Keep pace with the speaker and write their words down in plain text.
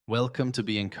Welcome to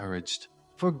Be Encouraged.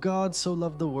 For God so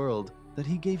loved the world that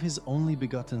he gave his only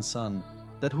begotten Son,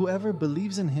 that whoever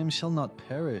believes in him shall not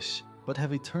perish, but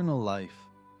have eternal life.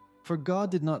 For God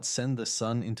did not send the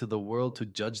Son into the world to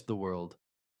judge the world,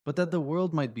 but that the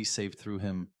world might be saved through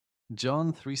him.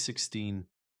 John 3:16,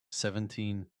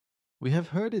 17. We have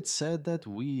heard it said that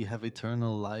we have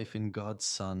eternal life in God's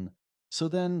Son. So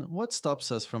then, what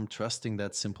stops us from trusting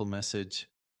that simple message?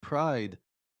 Pride.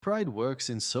 Pride works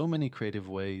in so many creative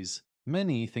ways.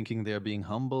 Many, thinking they are being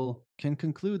humble, can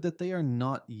conclude that they are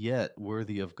not yet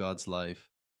worthy of God's life.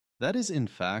 That is, in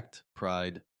fact,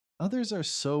 pride. Others are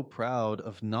so proud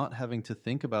of not having to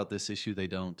think about this issue they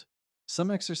don't.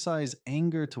 Some exercise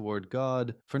anger toward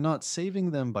God for not saving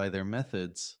them by their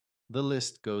methods. The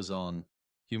list goes on.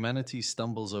 Humanity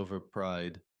stumbles over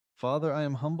pride. Father, I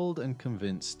am humbled and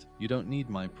convinced. You don't need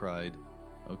my pride.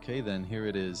 Okay then, here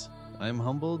it is. I am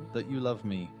humbled that you love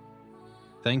me.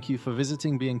 Thank you for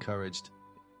visiting Be Encouraged.